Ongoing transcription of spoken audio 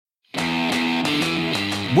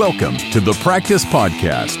Welcome to the Practice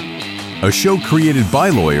Podcast, a show created by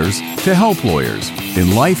lawyers to help lawyers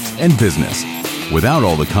in life and business without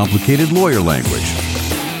all the complicated lawyer language.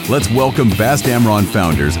 Let's welcome Bast Amron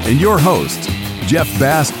founders and your hosts, Jeff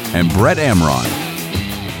Bast and Brett Amron.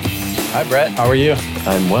 Hi, Brett. How are you?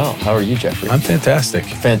 I'm well. How are you, Jeffrey? I'm fantastic.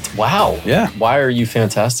 Wow. Yeah. Why are you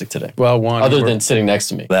fantastic today? Well, one, other than sitting next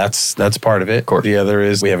to me. That's part of it. Of course. The other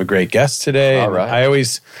is we have a great guest today. All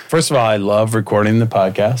right. First of all, I love recording the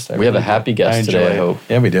podcast. We have a happy guest today, I hope.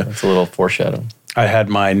 Yeah, we do. It's a little foreshadowing. I had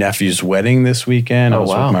my nephew's wedding this weekend. I was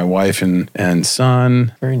with my wife and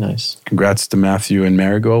son. Very nice. Congrats to Matthew and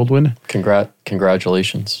Mary Goldwyn.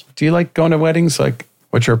 Congratulations. Do you like going to weddings? Like,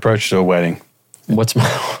 what's your approach to a wedding? What's my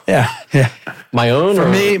my own for or,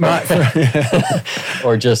 me?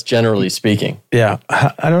 Or just generally speaking? Yeah,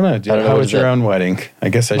 I don't know. How was your own wedding? I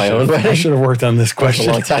guess I should have worked on this question.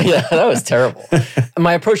 A long time. Yeah, that was terrible.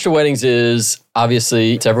 My approach to weddings is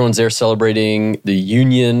obviously everyone's there celebrating the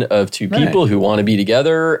union of two people who want to be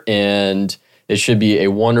together, and it should be a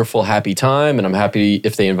wonderful, happy time. And I'm happy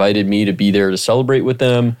if they invited me to be there to celebrate with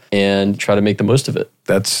them and try to make the most of it.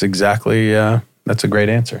 That's exactly. That's a great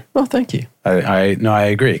answer. Well, thank you. I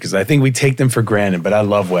agree, because I think we take them for granted, but I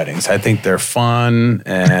love weddings. I think they're fun,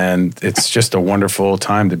 and it's just a wonderful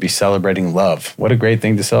time to be celebrating love. What a great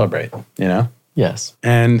thing to celebrate, you know? Yes.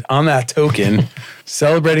 And on that token,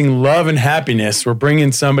 celebrating love and happiness, we're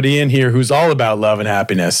bringing somebody in here who's all about love and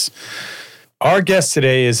happiness. Our guest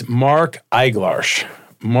today is Mark Eiglarsh.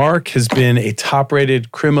 Mark has been a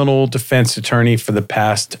top-rated criminal defense attorney for the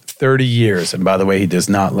past 30 years. And by the way, he does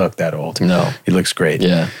not look that old. No. He looks great.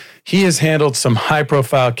 Yeah. He has handled some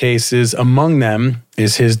high-profile cases. Among them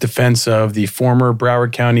is his defense of the former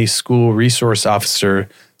Broward County School Resource Officer,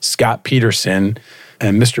 Scott Peterson.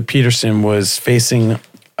 And Mr. Peterson was facing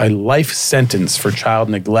a life sentence for child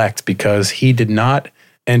neglect because he did not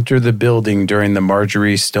enter the building during the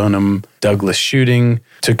Marjory Stoneman Douglas shooting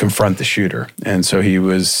to confront the shooter. And so he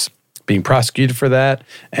was being prosecuted for that.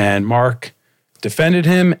 And Mark defended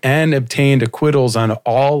him and obtained acquittals on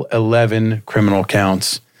all 11 criminal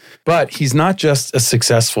counts. But he's not just a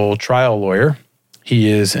successful trial lawyer. He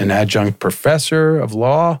is an adjunct professor of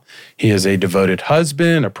law. He is a devoted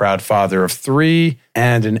husband, a proud father of 3,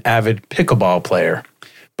 and an avid pickleball player.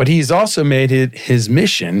 But he's also made it his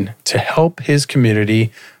mission to help his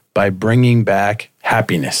community by bringing back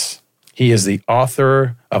happiness. He is the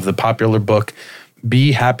author of the popular book,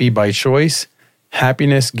 Be Happy by Choice,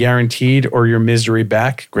 Happiness Guaranteed or Your Misery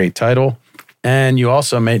Back. Great title. And you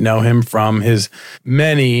also may know him from his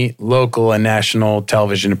many local and national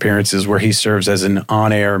television appearances where he serves as an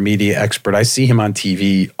on-air media expert. I see him on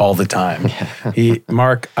TV all the time.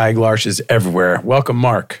 Mark Eiglarsh is everywhere. Welcome,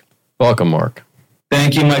 Mark. Welcome, Mark.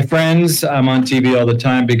 Thank you, my friends. I'm on TV all the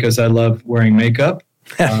time because I love wearing makeup.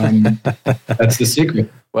 That's the secret.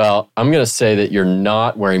 Well, I'm going to say that you're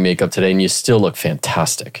not wearing makeup today and you still look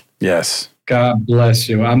fantastic. Yes. God bless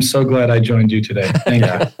you. I'm so glad I joined you today. Thank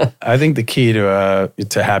you. I think the key to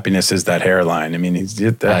happiness is that hairline. I mean,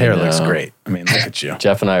 the hair looks great. I mean, look at you.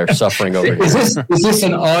 Jeff and I are suffering over here. Is this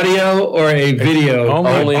an audio or a video?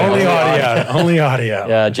 Only audio. Only audio.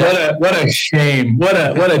 Yeah, Jeff. What a shame. What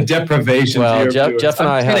a deprivation. Well, Jeff and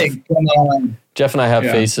I have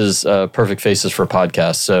faces, perfect faces for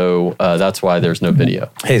podcasts, so that's why there's no video.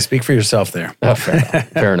 Hey, speak for yourself there.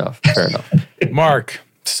 Fair enough. Mark,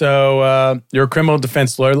 so you're a criminal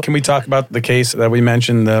defense lawyer. Can we talk about the case that we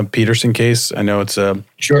mentioned, the Peterson case? I know it's a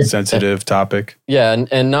sensitive topic. Yeah,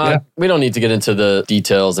 and we don't need to get into the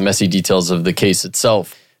details, the messy details of the case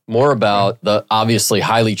itself. More about the obviously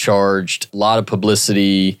highly charged, a lot of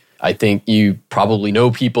publicity. I think you probably know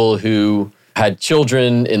people who had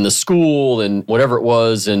children in the school and whatever it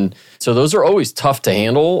was. And so those are always tough to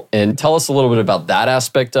handle. And tell us a little bit about that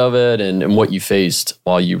aspect of it and what you faced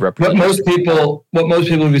while you represented. What most people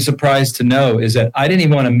would be surprised to know is that I didn't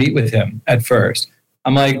even want to meet with him at first.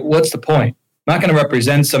 I'm like, what's the point? I'm not going to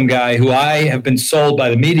represent some guy who I have been sold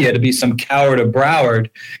by the media to be some coward of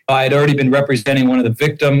Broward. I had already been representing one of the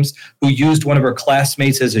victims who used one of her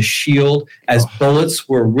classmates as a shield as bullets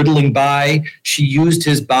were riddling by. She used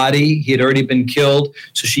his body. He had already been killed.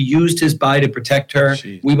 So she used his body to protect her.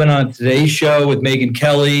 Jeez. We went on Today's Show with Megyn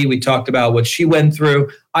Kelly. We talked about what she went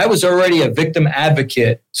through. I was already a victim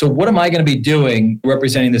advocate. So what am I going to be doing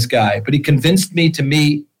representing this guy? But he convinced me to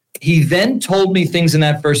meet. He then told me things in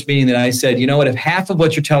that first meeting that I said, you know what, if half of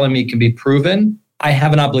what you're telling me can be proven, I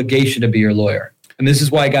have an obligation to be your lawyer. And this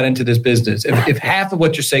is why I got into this business. If half of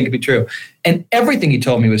what you're saying could be true, and everything he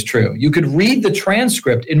told me was true, you could read the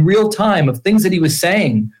transcript in real time of things that he was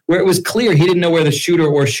saying where it was clear he didn't know where the shooter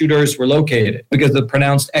or shooters were located because of the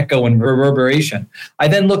pronounced echo and reverberation. I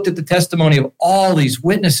then looked at the testimony of all these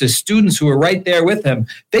witnesses, students who were right there with him.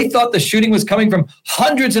 They thought the shooting was coming from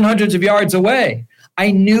hundreds and hundreds of yards away.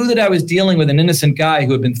 I knew that I was dealing with an innocent guy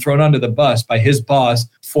who had been thrown under the bus by his boss,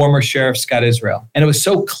 former Sheriff Scott Israel. And it was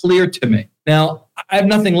so clear to me. Now, I have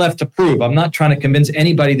nothing left to prove. I'm not trying to convince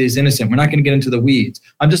anybody that he's innocent. We're not going to get into the weeds.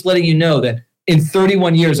 I'm just letting you know that in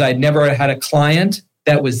 31 years, I had never had a client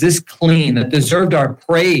that was this clean, that deserved our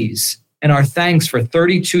praise and our thanks for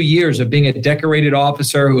 32 years of being a decorated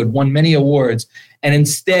officer who had won many awards. And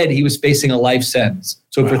instead, he was facing a life sentence.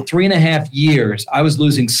 So for 3.5 years, I was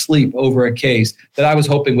losing sleep over a case that I was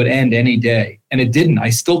hoping would end any day. And it didn't. I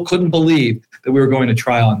still couldn't believe that we were going to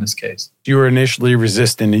trial on this case. You were initially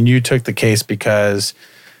resistant and you took the case because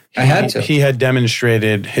I had to. He had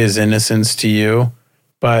demonstrated his innocence to you.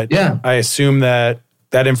 But yeah. I assume that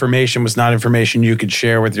information was not information you could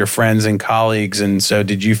share with your friends and colleagues. And so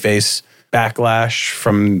did you face backlash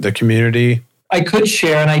from the community? I could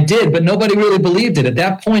share, and I did, but nobody really believed it. At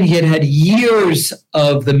that point, he had had years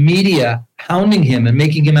of the media hounding him and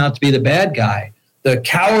making him out to be the bad guy, the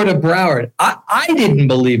coward of Broward. I didn't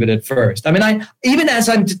believe it at first. I mean, even as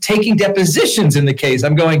I'm taking depositions in the case,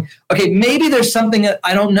 I'm going, okay, maybe there's something that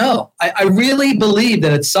I don't know. I really believe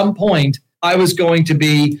that at some point I was going to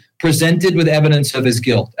be presented with evidence of his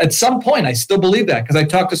guilt. At some point, I still believe that because I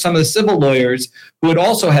talked to some of the civil lawyers who had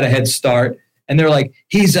also had a head start. And they're like,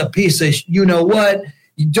 he's a piece of you know what?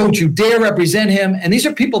 Don't you dare represent him. And these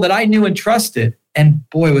are people that I knew and trusted. And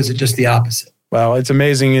boy, was it just the opposite. Well, it's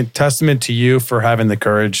amazing. A testament to you for having the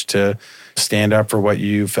courage to stand up for what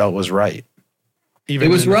you felt was right. Even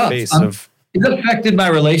it was in rough. the face of... It affected my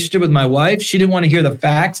relationship with my wife. She didn't want to hear the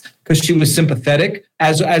facts because she was sympathetic,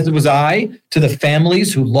 as was I, to the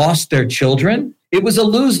families who lost their children. It was a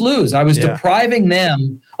lose-lose. I was depriving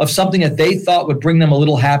them of something that they thought would bring them a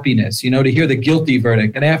little happiness, to hear the guilty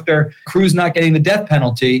verdict. And after Cruz not getting the death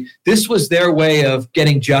penalty, this was their way of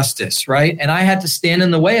getting justice, right? And I had to stand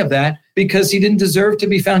in the way of that because he didn't deserve to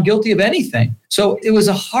be found guilty of anything. So it was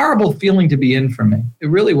a horrible feeling to be in for me. It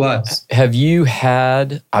really was. Have you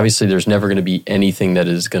had, obviously there's never going to be anything that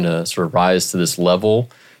is going to sort of rise to this level,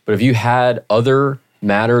 but have you had other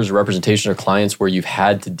matters, representation of clients where you've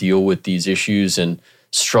had to deal with these issues and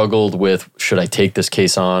struggled with, should I take this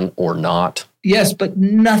case on or not? Yes, but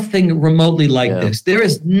nothing remotely like this. There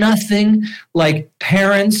is nothing like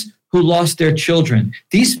parents who lost their children.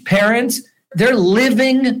 These parents, they're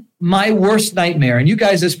living my worst nightmare. And you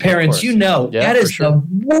guys as parents, that is the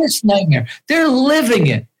worst nightmare. They're living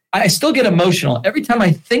it. I still get emotional every time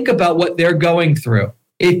I think about what they're going through.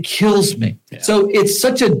 It kills me. Yeah. So it's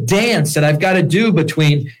such a dance that I've got to do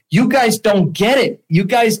between you guys don't get it. You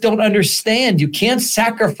guys don't understand. You can't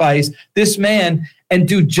sacrifice this man and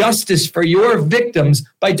do justice for your victims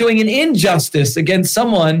by doing an injustice against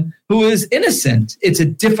someone who is innocent. It's a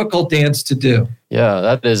difficult dance to do. Yeah,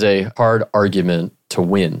 that is a hard argument to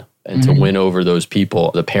win and to win over those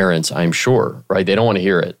people, the parents, I'm sure, right? They don't want to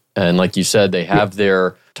hear it. And like you said, they have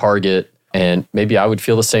their target. And maybe I would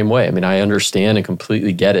feel the same way. I mean, I understand and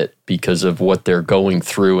completely get it because of what they're going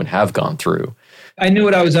through and have gone through. I knew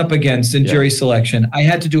what I was up against in jury selection. I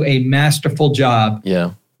had to do a masterful job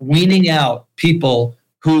weaning out people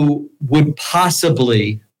who would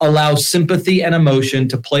possibly allow sympathy and emotion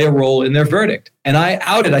to play a role in their verdict. And I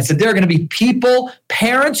outed. I said, there are going to be people,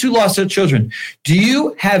 parents who lost their children. Do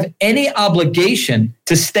you have any obligation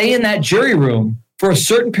to stay in that jury room for a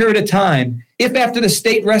certain period of time if after the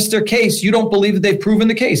state rests their case, you don't believe that they've proven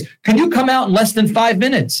the case? Can you come out in less than 5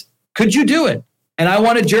 minutes? Could you do it? And I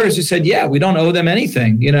wanted jurors who said, we don't owe them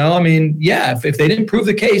anything. If they didn't prove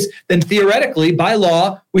the case, then theoretically, by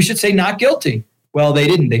law, we should say not guilty. Well, they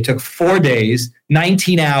didn't. They took 4 days,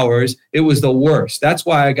 19 hours. It was the worst. That's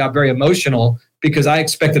why I got very emotional, because I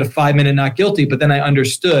expected a 5-minute not guilty, but then I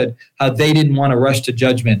understood how they didn't want to rush to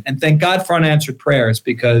judgment. And thank God for unanswered prayers,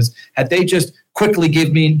 because had they just quickly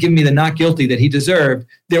give me the not guilty that he deserved,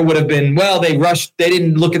 there would have been, they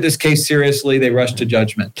didn't look at this case seriously, they rushed to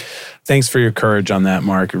judgment. Thanks for your courage on that,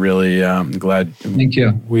 Mark. Really glad. Thank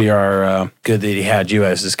you. We are good that he had you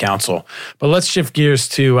as his counsel. But let's shift gears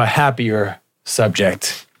to a happier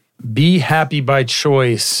subject. Be happy by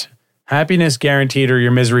choice. Happiness guaranteed or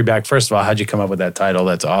your misery back. First of all, how'd you come up with that title?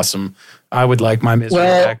 That's awesome. I would like my misery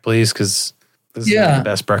back, please, because this is the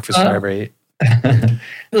best breakfast I ever ate.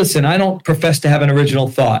 Listen, I don't profess to have an original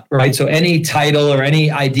thought, right? So any title or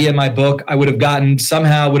any idea in my book, I would have gotten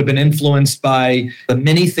somehow would have been influenced by the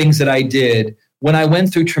many things that I did when I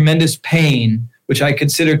went through tremendous pain, which I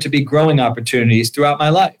consider to be growing opportunities throughout my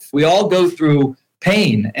life. We all go through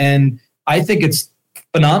pain, and I think it's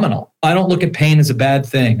phenomenal. I don't look at pain as a bad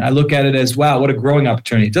thing. I look at it as, wow, what a growing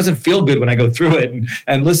opportunity. It doesn't feel good when I go through it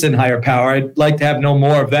and listen, higher power, I'd like to have no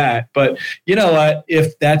more of that. But you know what?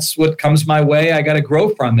 If that's what comes my way, I got to grow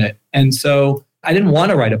from it. And so I didn't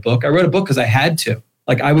want to write a book. I wrote a book because I had to.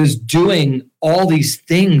 Like, I was doing all these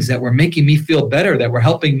things that were making me feel better, that were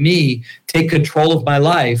helping me take control of my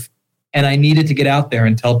life. And I needed to get out there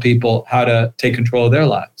and tell people how to take control of their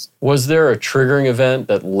lives. Was there a triggering event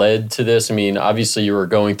that led to this? I mean, obviously you were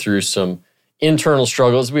going through some internal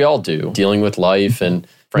struggles. We all do, dealing with life and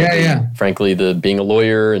frankly, the being a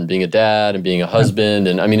lawyer and being a dad and being a husband.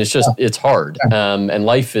 And I mean, it's hard. And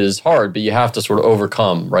life is hard, but you have to sort of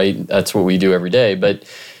overcome, right? That's what we do every day. But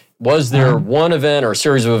was there one event or a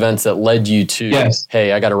series of events that led you to,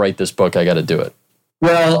 hey, I got to write this book, I got to do it?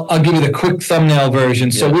 Well, I'll give you the quick thumbnail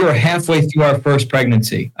version. So we were halfway through our first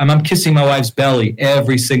pregnancy. I'm kissing my wife's belly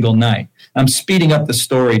every single night. I'm speeding up the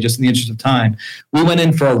story just in the interest of time. We went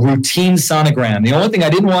in for a routine sonogram. The only thing I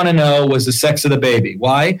didn't want to know was the sex of the baby.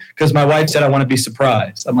 Why? Because my wife said I want to be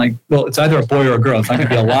surprised. I'm like, well, it's either a boy or a girl. It's not going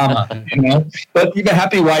to be a llama, you know? But you got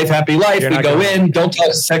happy wife, happy life. We go in, don't tell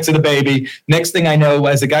us the sex of the baby. Next thing I know,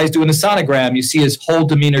 as the guy's doing the sonogram, you see his whole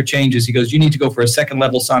demeanor changes. He goes, you need to go for a second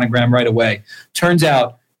level sonogram right away. Turns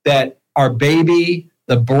out that our baby,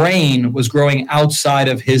 the brain, was growing outside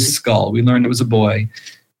of his skull. We learned it was a boy,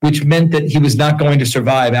 which meant that he was not going to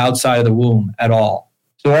survive outside of the womb at all.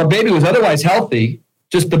 So our baby was otherwise healthy,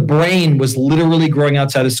 just the brain was literally growing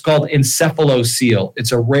outside. It's called encephalocele.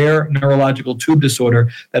 It's a rare neurological tube disorder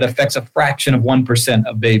that affects a fraction of 1%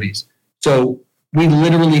 of babies. So we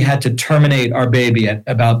literally had to terminate our baby at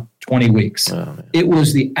about 20 weeks. Oh, it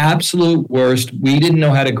was the absolute worst. We didn't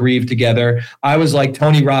know how to grieve together. I was like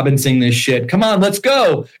Tony Robbins-ing this shit. Come on, let's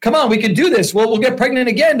go. Come on, we can do this. Well, we'll get pregnant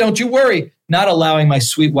again. Don't you worry. Not allowing my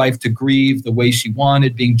sweet wife to grieve the way she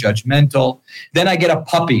wanted, being judgmental. Then I get a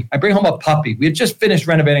puppy. I bring home a puppy. We had just finished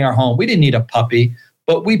renovating our home. We didn't need a puppy,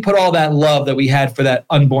 but we put all that love that we had for that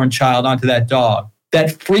unborn child onto that dog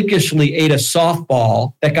that freakishly ate a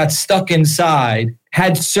softball that got stuck inside,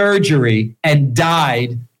 had surgery, and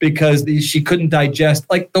died because she couldn't digest,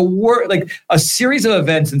 like a series of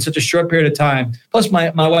events in such a short period of time. Plus, my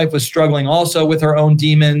wife was struggling also with her own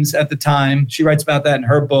demons at the time. She writes about that in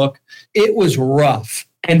her book. It was rough.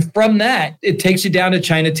 And from that, it takes you down to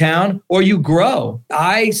Chinatown or you grow.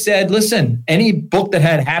 I said, listen, any book that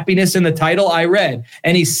had happiness in the title, I read.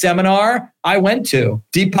 Any seminar, I went to.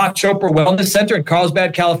 Deepak Chopra Wellness Center in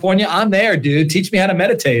Carlsbad, California. I'm there, dude. Teach me how to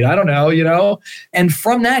meditate. I don't know, you know. And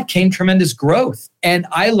from that came tremendous growth. And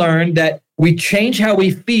I learned that we change how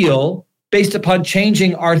we feel based upon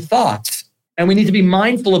changing our thoughts. And we need to be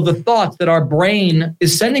mindful of the thoughts that our brain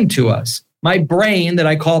is sending to us. My brain, that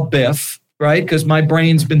I call Biff, right? Because my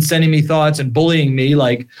brain's been sending me thoughts and bullying me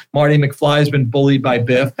like Marty McFly has been bullied by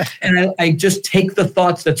Biff. And I just take the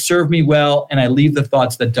thoughts that serve me well and I leave the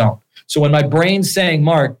thoughts that don't. So when my brain's saying,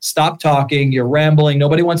 Mark, stop talking, you're rambling,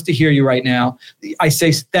 nobody wants to hear you right now, I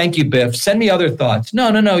say, thank you, Biff. Send me other thoughts. No,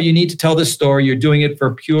 you need to tell this story. You're doing it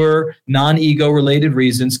for pure non-ego related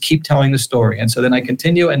reasons. Keep telling the story. And so then I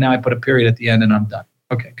continue and now I put a period at the end and I'm done.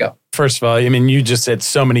 Okay, go. First of all, I mean, you just said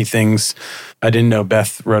so many things. I didn't know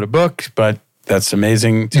Beth wrote a book, but that's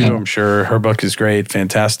amazing too. Yeah. I'm sure her book is great,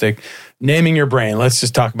 fantastic. Naming your brain. Let's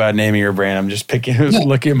just talk about naming your brain. I'm just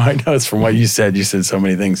looking at my notes from what you said. You said so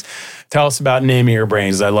many things. Tell us about naming your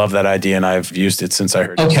brains. I love that idea, and I've used it since I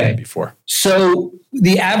heard you say it before. So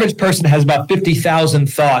the average person has about 50,000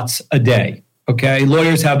 thoughts a day. Okay,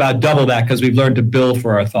 lawyers have about double that because we've learned to bill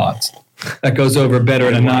for our thoughts. That goes over better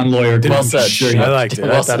in a non-lawyer. Well said. Sure, I liked it.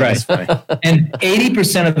 I thought it was funny. And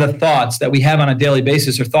 80% of the thoughts that we have on a daily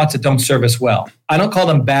basis are thoughts that don't serve us well. I don't call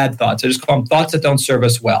them bad thoughts. I just call them thoughts that don't serve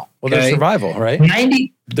us well. Well, they're survival, right?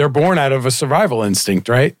 They're born out of a survival instinct,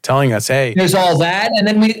 right? Telling us, hey. There's all that. And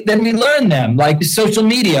then we learn them. Like social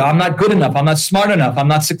media. I'm not good enough. I'm not smart enough. I'm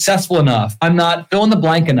not successful enough. I'm not fill in the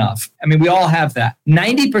blank enough. I mean, we all have that.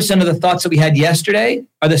 90% of the thoughts that we had yesterday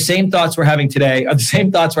are the same thoughts we're having today, are the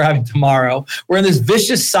same thoughts we're having tomorrow. We're in this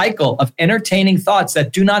vicious cycle of entertaining thoughts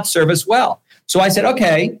that do not serve us well. So I said,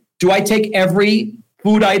 okay, do I take every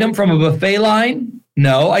food item from a buffet line?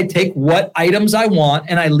 No, I take what items I want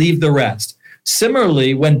and I leave the rest.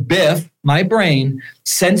 Similarly, when Biff, my brain,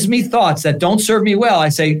 sends me thoughts that don't serve me well, I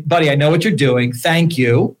say, buddy, I know what you're doing. Thank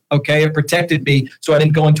you. Okay. It protected me so I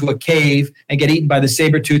didn't go into a cave and get eaten by the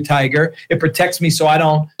saber-toothed tiger. It protects me so I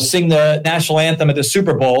don't sing the national anthem at the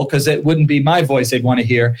Super Bowl because it wouldn't be my voice they'd want to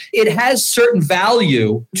hear. It has certain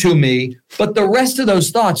value to me, but the rest of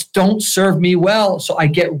those thoughts don't serve me well. So I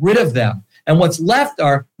get rid of them. And what's left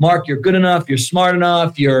are, Mark, you're good enough, you're smart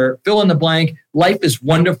enough, you're fill in the blank. Life is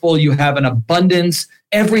wonderful. You have an abundance.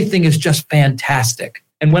 Everything is just fantastic.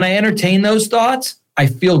 And when I entertain those thoughts, I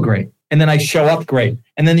feel great. And then I show up great.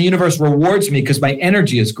 And then the universe rewards me because my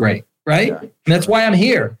energy is great, right? Yeah. And that's why I'm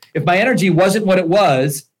here. If my energy wasn't what it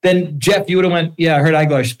was, then Jeff, you would have went, yeah, I heard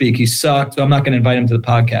Aguilar speak. He sucked, so I'm not going to invite him to the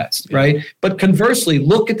podcast, right? But conversely,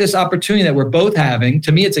 look at this opportunity that we're both having.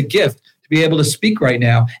 To me, it's a gift to be able to speak right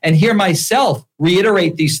now and hear myself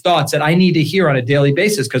reiterate these thoughts that I need to hear on a daily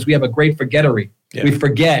basis because we have a great forgettery. Yeah. We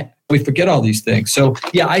forget all these things. So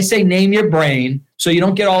yeah, I say name your brain so you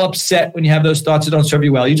don't get all upset when you have those thoughts that don't serve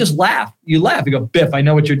you well. You just laugh. You laugh. You go, Biff, I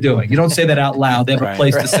know what you're doing. You don't say that out loud. They have a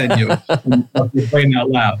place to send you. Your brain out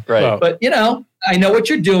loud. Right. But I know what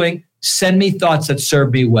you're doing. Send me thoughts that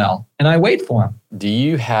serve me well. And I wait for them. Do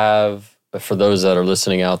you have, for those that are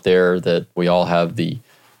listening out there, that we all have the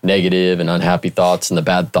negative and unhappy thoughts and the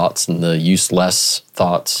bad thoughts and the useless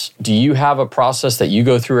thoughts. Do you have a process that you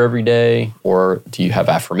go through every day, or do you have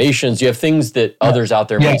affirmations? Do you have things that others out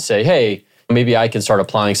there might say, hey, maybe I can start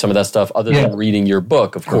applying some of that stuff other than reading your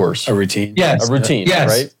book, of course. A routine. Yes. A routine,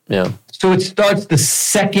 right? Yeah. So it starts the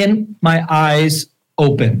second my eyes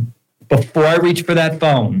open. Before I reach for that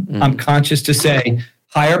phone, I'm conscious to say,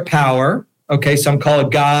 higher power. Okay, some call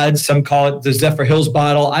it God, some call it the Zephyr Hills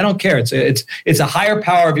bottle. I don't care. It's a higher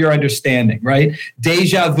power of your understanding, right?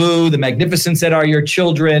 Deja vu, the magnificence that are your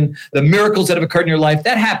children, the miracles that have occurred in your life,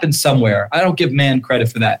 that happens somewhere. I don't give man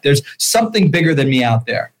credit for that. There's something bigger than me out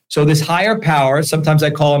there. So this higher power, sometimes I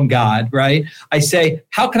call him God, right? I say,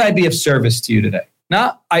 how can I be of service to you today?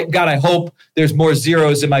 Not, God, I hope there's more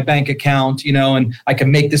zeros in my bank account, and I can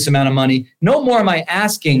make this amount of money. No more am I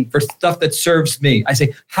asking for stuff that serves me. I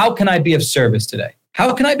say, how can I be of service today?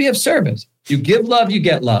 How can I be of service? You give love, you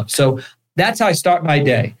get love. So that's how I start my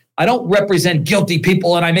day. I don't represent guilty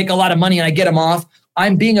people and I make a lot of money and I get them off.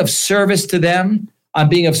 I'm being of service to them. I'm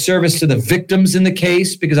being of service to the victims in the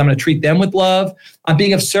case because I'm going to treat them with love. I'm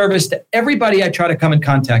being of service to everybody I try to come in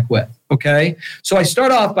contact with. Okay. So I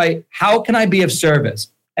start off by how can I be of service?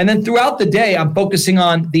 And then throughout the day, I'm focusing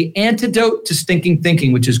on the antidote to stinking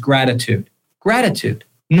thinking, which is gratitude. Gratitude.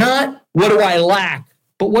 Not what do I lack,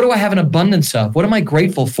 but what do I have an abundance of? What am I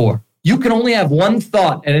grateful for? You can only have one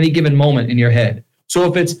thought at any given moment in your head. So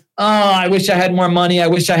if it's, I wish I had more money. I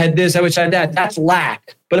wish I had this. I wish I had that. That's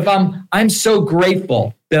lack. But if I'm so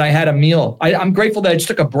grateful that I had a meal. I'm grateful that I just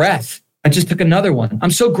took a breath. I just took another one.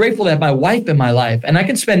 I'm so grateful to have my wife in my life and I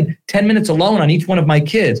can spend 10 minutes alone on each one of my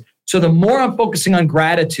kids. So the more I'm focusing on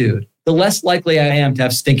gratitude, the less likely I am to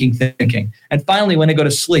have stinking thinking. And finally, when I go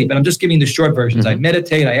to sleep, and I'm just giving the short versions, I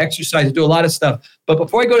meditate, I exercise, I do a lot of stuff. But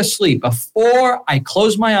before I go to sleep, before I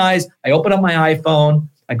close my eyes, I open up my iPhone,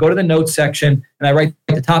 I go to the notes section, and I write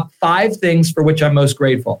the top 5 things for which I'm most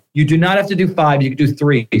grateful. You do not have to do 5, you can do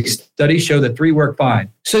 3. Studies show that 3 work fine.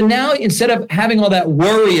 So now instead of having all that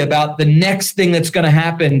worry about the next thing that's going to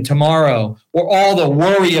happen tomorrow or all the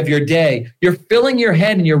worry of your day, you're filling your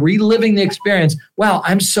head and you're reliving the experience. Wow,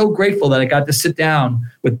 I'm so grateful that I got to sit down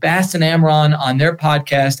with Bast and Amron on their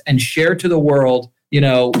podcast and share to the world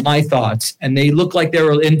my thoughts, and they look like they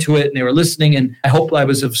were into it and they were listening, and I hope I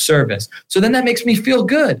was of service. So then that makes me feel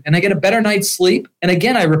good and I get a better night's sleep. And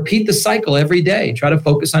again, I repeat the cycle every day, try to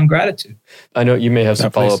focus on gratitude. I know you may have some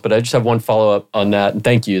follow-up, but I just have one follow-up on that. And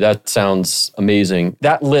thank you. That sounds amazing.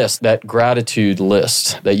 That list, that gratitude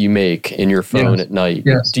list that you make in your phone at night,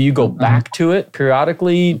 do you go back to it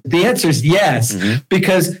periodically? The answer is yes,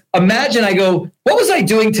 because imagine I go, what was I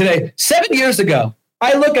doing today? 7 years ago.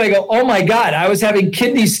 I look and I go, oh my God, I was having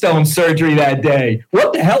kidney stone surgery that day.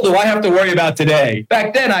 What the hell do I have to worry about today?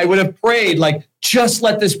 Back then, I would have prayed, just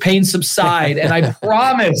let this pain subside. And I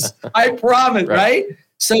promise, right?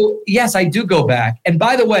 So yes, I do go back. And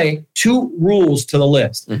by the way, 2 rules to the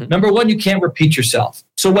list. Number 1, you can't repeat yourself.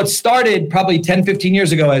 So what started probably 10, 15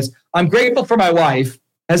 years ago as I'm grateful for my wife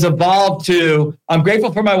has evolved to I'm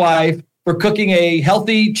grateful for my wife for cooking a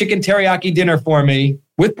healthy chicken teriyaki dinner for me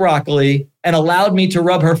with broccoli and allowed me to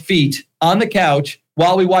rub her feet on the couch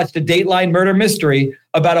while we watched a Dateline murder mystery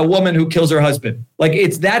about a woman who kills her husband.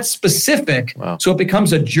 It's that specific. Wow. So it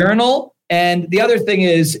becomes a journal. And the other thing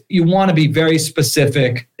is you want to be very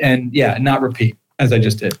specific and not repeat as I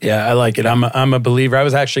just did. Yeah, I like it. I'm a believer. I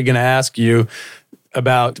was actually going to ask you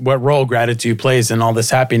about what role gratitude plays in all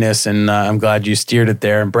this happiness. And I'm glad you steered it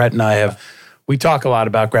there. And Brett and I We talk a lot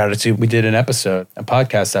about gratitude. We did a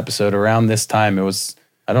podcast episode around this time. It was,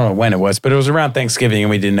 I don't know when it was, but it was around Thanksgiving, and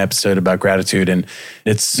we did an episode about gratitude. And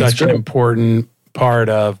it's such an important part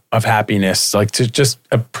of happiness, like to just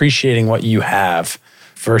appreciating what you have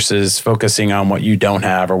versus focusing on what you don't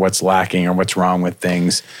have or what's lacking or what's wrong with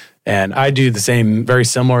things. And I do the same, very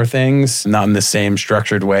similar things, not in the same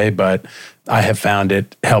structured way, but I have found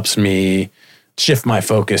it helps me shift my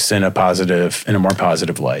focus in a more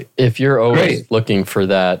positive light. If you're always looking for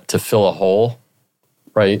that to fill a hole,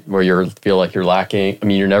 right, where you feel like you're lacking, I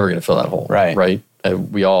mean, you're never going to fill that hole, right?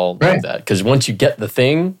 We all know that, because once you get the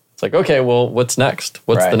thing, it's like, okay, well, what's next?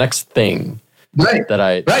 What's the next thing that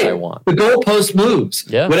I want? The goalpost moves.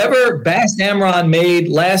 Yeah. Whatever Bass Amron made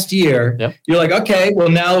last year, you're like, okay, well,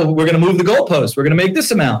 now we're going to move the goalpost. We're going to make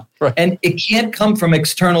this amount. Right. And it can't come from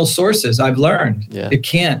external sources, I've learned. Yeah. It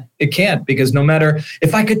can't, because no matter,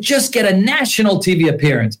 if I could just get a national TV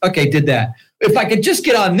appearance, okay, did that. If I could just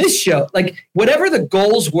get on this show, like whatever the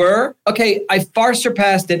goals were, okay, I far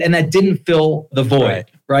surpassed it, and that didn't fill the void,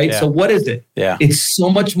 right? Yeah. So what is it? Yeah. It's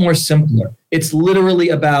so much more simpler. It's literally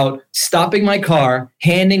about stopping my car,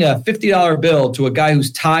 handing a $50 bill to a guy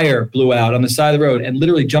whose tire blew out on the side of the road, and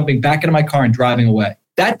literally jumping back into my car and driving away.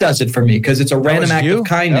 That does it for me, because it's a random act of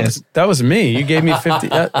kindness. That was me. You gave me 50.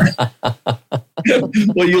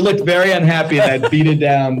 Well, you looked very unhappy in that beat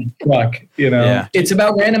down truck, Yeah. It's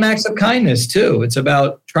about random acts of kindness too. It's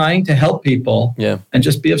about trying to help people and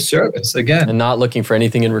just be of service again. And not looking for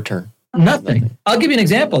anything in return. Nothing. I'll give you an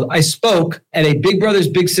example. I spoke at a Big Brothers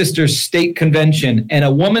Big Sisters state convention, and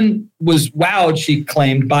a woman was wowed, she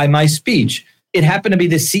claimed, by my speech. It happened to be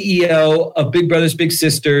the CEO of Big Brothers Big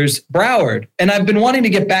Sisters, Broward. And I've been wanting to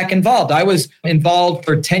get back involved. I was involved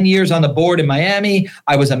for 10 years on the board in Miami.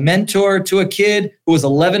 I was a mentor to a kid who was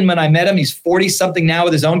 11 when I met him. He's 40-something now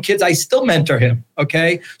with his own kids. I still mentor him,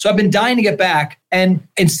 okay? So I've been dying to get back. And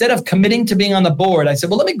instead of committing to being on the board, I said,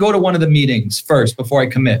 well, let me go to one of the meetings first before I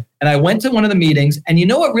commit. And I went to one of the meetings. And you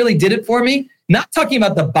know what really did it for me? Not talking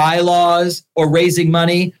about the bylaws or raising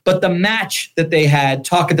money, but the match that they had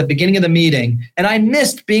talk at the beginning of the meeting. And I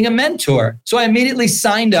missed being a mentor. So I immediately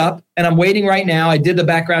signed up, and I'm waiting right now. I did the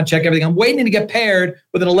background check, everything. I'm waiting to get paired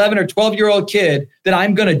with an 11 or 12-year-old kid that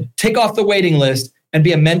I'm going to take off the waiting list and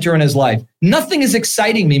be a mentor in his life. Nothing is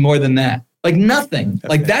exciting me more than that. Like nothing. That's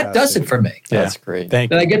like fantastic. That does it for me. Yeah. That's great. Thank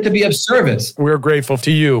you. That I get to be of service. We're grateful to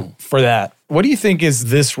you for that. What do you think is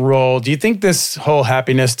this role? Do you think this whole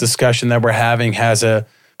happiness discussion that we're having has a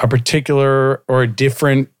particular or a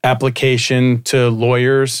different application to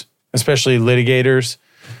lawyers, especially litigators?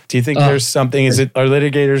 Do you think there's something, are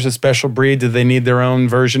litigators a special breed? Do they need their own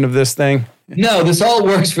version of this thing? No, this all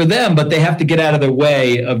works for them, but they have to get out of the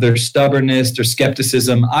way of their stubbornness, their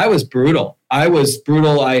skepticism. I was brutal. I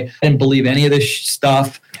didn't believe any of this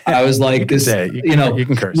stuff. I was like this, you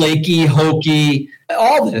can curse. Flaky, hokey,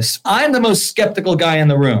 all this. I'm the most skeptical guy in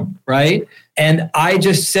the room, right? And I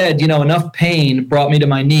just said, enough pain brought me to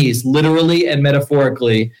my knees, literally and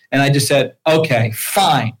metaphorically. And I just said, okay,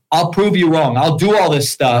 fine. I'll prove you wrong. I'll do all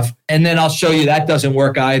this stuff. And then I'll show you that doesn't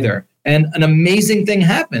work either. And an amazing thing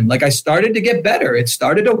happened. Like I started to get better. It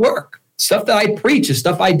started to work. Stuff that I preach is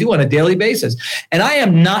stuff I do on a daily basis. And I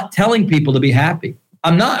am not telling people to be happy.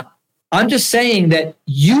 I'm not. I'm just saying that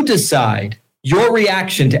you decide your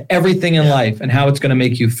reaction to everything in life and how it's going to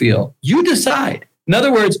make you feel. You decide. In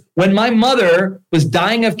other words, when my mother was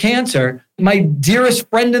dying of cancer, my dearest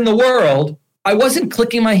friend in the world, I wasn't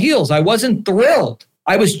clicking my heels. I wasn't thrilled.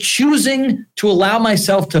 I was choosing to allow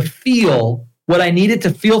myself to feel what I needed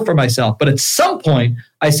to feel for myself. But at some point,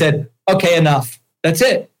 I said, okay, enough. That's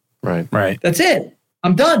it. Right. That's it.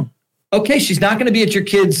 I'm done. Okay, she's not going to be at your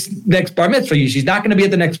kid's next bar mitzvah. She's not going to be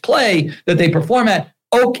at the next play that they perform at.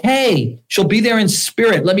 Okay, she'll be there in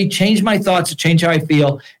spirit. Let me change my thoughts to change how I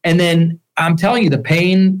feel. And then I'm telling you, the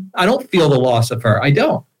pain, I don't feel the loss of her. I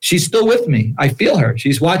don't. She's still with me. I feel her.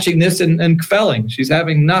 She's watching this and kfelling. She's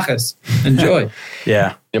having nachas and joy.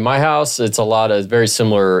 Yeah. In my house, it's very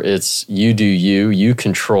similar. It's you do you. You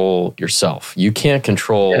control yourself. You can't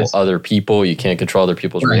control other people. You can't control other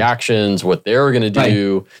people's reactions, what they're going to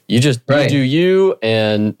do. You just you do you,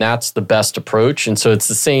 and that's the best approach. And so it's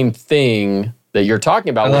the same thing that you're talking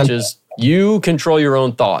about, which is you control your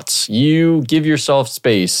own thoughts. You give yourself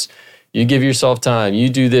space. You give yourself time. You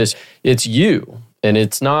do this. It's you. And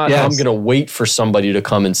it's not, I'm going to wait for somebody to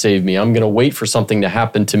come and save me. I'm going to wait for something to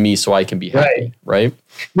happen to me so I can be happy, right?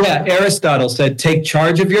 Yeah, Aristotle said, take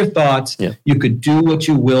charge of your thoughts. Yeah. You could do what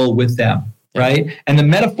you will with them, right? And the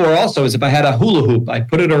metaphor also is if I had a hula hoop, I'd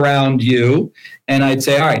put it around you and I'd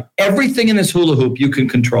say, all right, everything in this hula hoop you can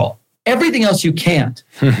control. Everything else you can't.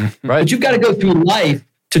 Right. But you've got to go through life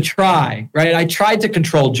to try, right? I tried to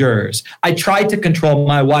control jurors. I tried to control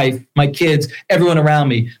my wife, my kids, everyone around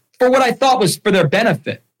me for what I thought was for their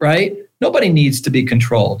benefit, right? Nobody needs to be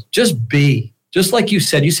controlled. Just be. Just like you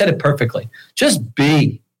said it perfectly. Just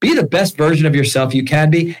be. Be the best version of yourself you can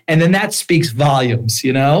be. And then that speaks volumes,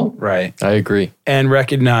 you know? Right. I agree. And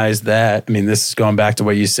recognize that, I mean, this is going back to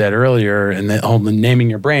what you said earlier, and the whole naming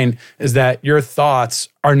your brain, is that your thoughts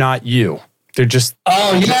are not you. They're just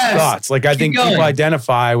thoughts. Like, I think people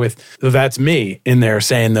identify with, that's me in there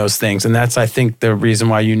saying those things. And that's, I think, the reason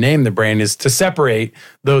why you name the brain is to separate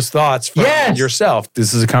those thoughts from yourself.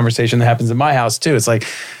 This is a conversation that happens in my house too. It's like,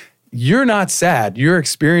 you're not sad. You're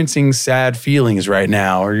experiencing sad feelings right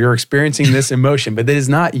now, or you're experiencing this emotion, but it is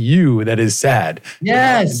not you that is sad.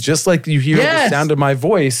 Yes. Just like you hear the sound of my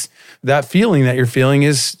voice, that feeling that you're feeling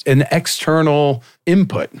is an external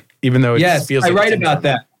input, even though it feels like I write about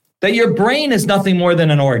that your brain is nothing more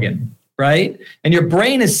than an organ, right? And your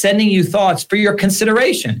brain is sending you thoughts for your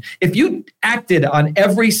consideration. If you acted on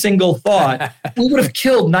every single thought, we would have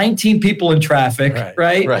killed 19 people in traffic,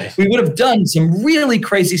 right? We would have done some really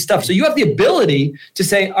crazy stuff. So you have the ability to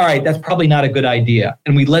say, all right, that's probably not a good idea.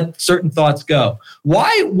 And we let certain thoughts go.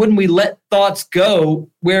 Why wouldn't we let thoughts go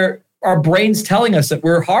where our brain's telling us that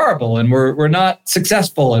we're horrible and we're not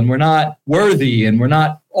successful and we're not worthy and we're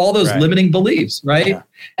not all those limiting beliefs, right? Yeah.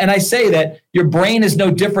 And I say that your brain is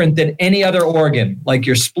no different than any other organ, like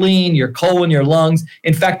your spleen, your colon, your lungs.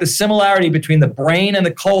 In fact, the similarity between the brain and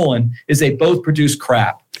the colon is they both produce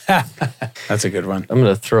crap. That's a good one. I'm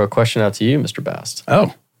going to throw a question out to you, Mr. Bast.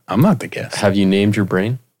 Oh, I'm not the guest. Have you named your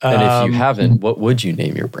brain? And if you haven't, what would you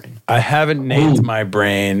name your brain? I haven't named my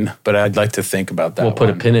brain, but I'd like to think about that. We'll put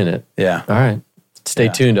a pin in it. Yeah. All right. Stay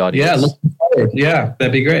tuned, audience. Yeah, looking forward. Yeah,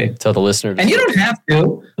 that'd be great. Tell the listener. And you don't have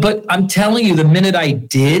to, but I'm telling you, the minute I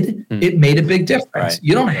did, it made a big difference. Right.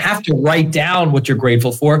 You don't have to write down what you're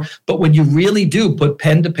grateful for, but when you really do put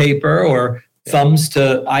pen to paper or thumbs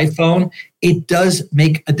to iPhone, it does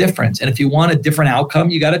make a difference. And if you want a different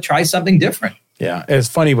outcome, you got to try something different. Yeah, it's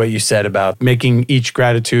funny what you said about making each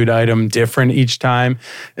gratitude item different each time.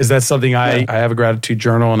 Is that something I have a gratitude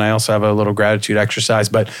journal, and I also have a little gratitude exercise,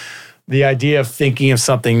 but the idea of thinking of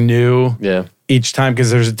something new each time, because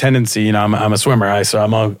there's a tendency, you know, I'm a swimmer, so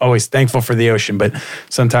I'm always thankful for the ocean, but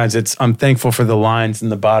sometimes I'm thankful for the lines in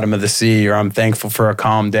the bottom of the sea, or I'm thankful for a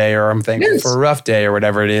calm day, or I'm thankful for a rough day, or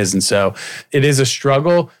whatever it is. And so it is a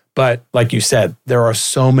struggle. But like you said, there are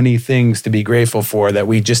so many things to be grateful for that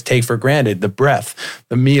we just take for granted. The breath,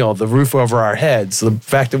 the meal, the roof over our heads, the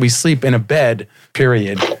fact that we sleep in a bed,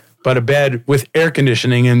 period. But a bed with air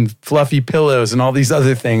conditioning and fluffy pillows and all these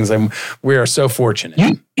other things. And we are so fortunate.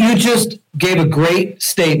 You just gave a great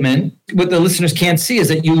statement. What the listeners can't see is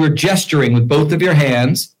that you were gesturing with both of your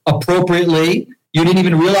hands appropriately. You didn't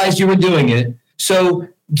even realize you were doing it. So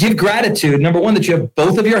give gratitude. Number one, that you have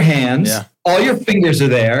both of your hands. Yeah. All your fingers are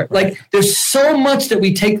there. Like, there's so much that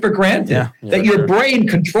we take for granted that your brain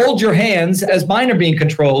controlled your hands as mine are being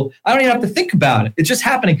controlled. I don't even have to think about it. It's just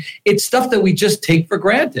happening. It's stuff that we just take for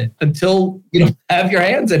granted until you don't have your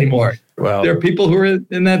hands anymore. Well, there are people who are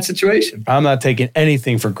in that situation. I'm not taking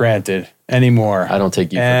anything for granted anymore. I don't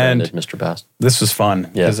take you for granted, Mr. Bast. This was fun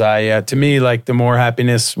because to me, like, the more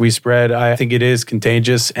happiness we spread, I think it is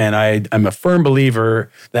contagious. And I'm a firm believer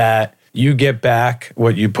that you get back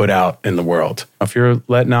what you put out in the world. If you're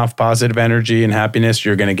letting off positive energy and happiness,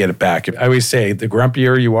 you're going to get it back. I always say, the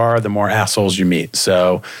grumpier you are, the more assholes you meet.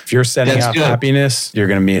 So if you're sending out happiness, you're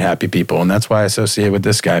going to meet happy people. And that's why I associate with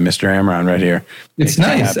this guy, Mr. Amron, right here. It's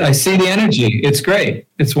nice. I see the energy. It's great.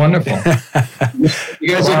 It's wonderful. You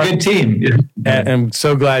guys are a good team. And I'm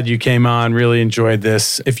so glad you came on. Really enjoyed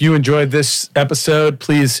this. If you enjoyed this episode,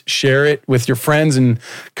 please share it with your friends and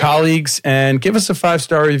colleagues and give us a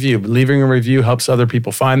 5-star review. Leaving a review helps other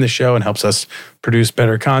people find the show and helps us produce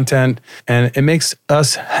better content. And it makes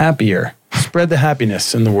us happier. Spread the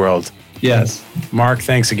happiness in the world. Yes. Mark,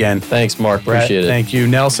 thanks again. Thanks, Mark. Appreciate it. Thank you.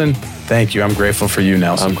 Nelson, thank you. I'm grateful for you,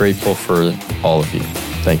 Nelson. I'm grateful for all of you.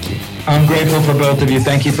 Thank you. I'm grateful for both of you.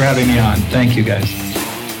 Thank you for having me on. Thank you, guys.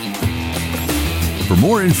 For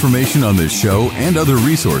more information on this show and other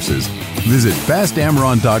resources, visit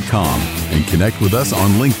bastamron.com and connect with us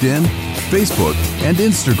on LinkedIn, Facebook, and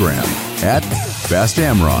Instagram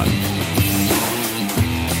 @BastAmron.